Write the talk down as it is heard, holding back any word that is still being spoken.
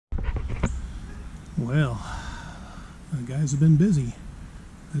Well, the guys have been busy.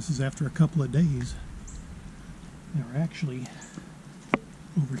 This is after a couple of days. They were actually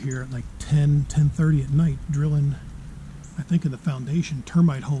over here at like 10:30 at night drilling, I think, in the foundation,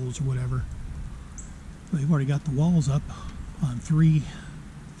 termite holes or whatever. They've already got the walls up on three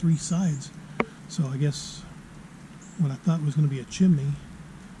sides. So I guess what I thought was going to be a chimney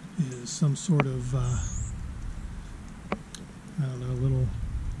is some sort of, I don't know, little,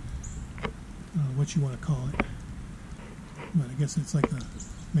 what you want to call it. But I guess it's like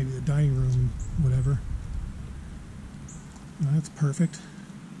maybe the dining room, whatever. Well, that's perfect.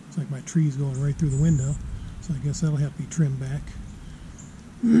 It's like my tree's going right through the window, so I guess that'll have to be trimmed back.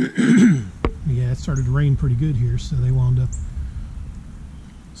 Yeah, it started to rain pretty good here, so they wound up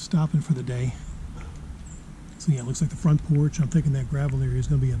stopping for the day. So yeah, it looks like the front porch. I'm thinking that gravel area is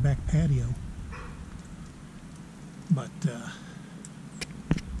going to be a back patio. But,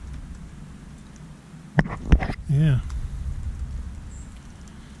 yeah.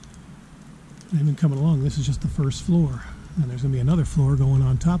 They've been coming along. This is just the first floor. And there's going to be another floor going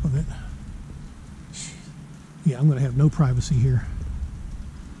on top of it. Yeah, I'm going to have no privacy here.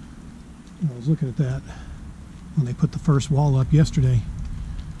 I was looking at that when they put the first wall up yesterday.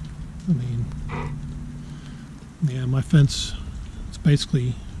 I mean, yeah, my fence is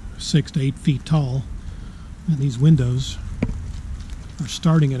basically 6 to 8 feet tall, and these windows are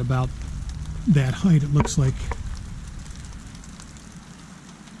starting at about that height, it looks like.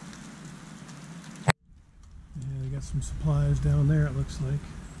 Yeah, they got some supplies down there, it looks like.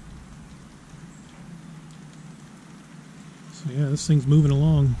 So yeah, this thing's moving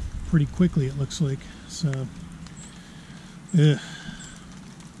along pretty quickly, it looks like. So, yep.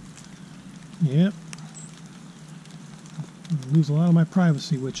 I lose a lot of my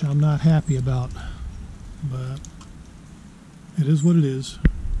privacy, which I'm not happy about, but it is what it is.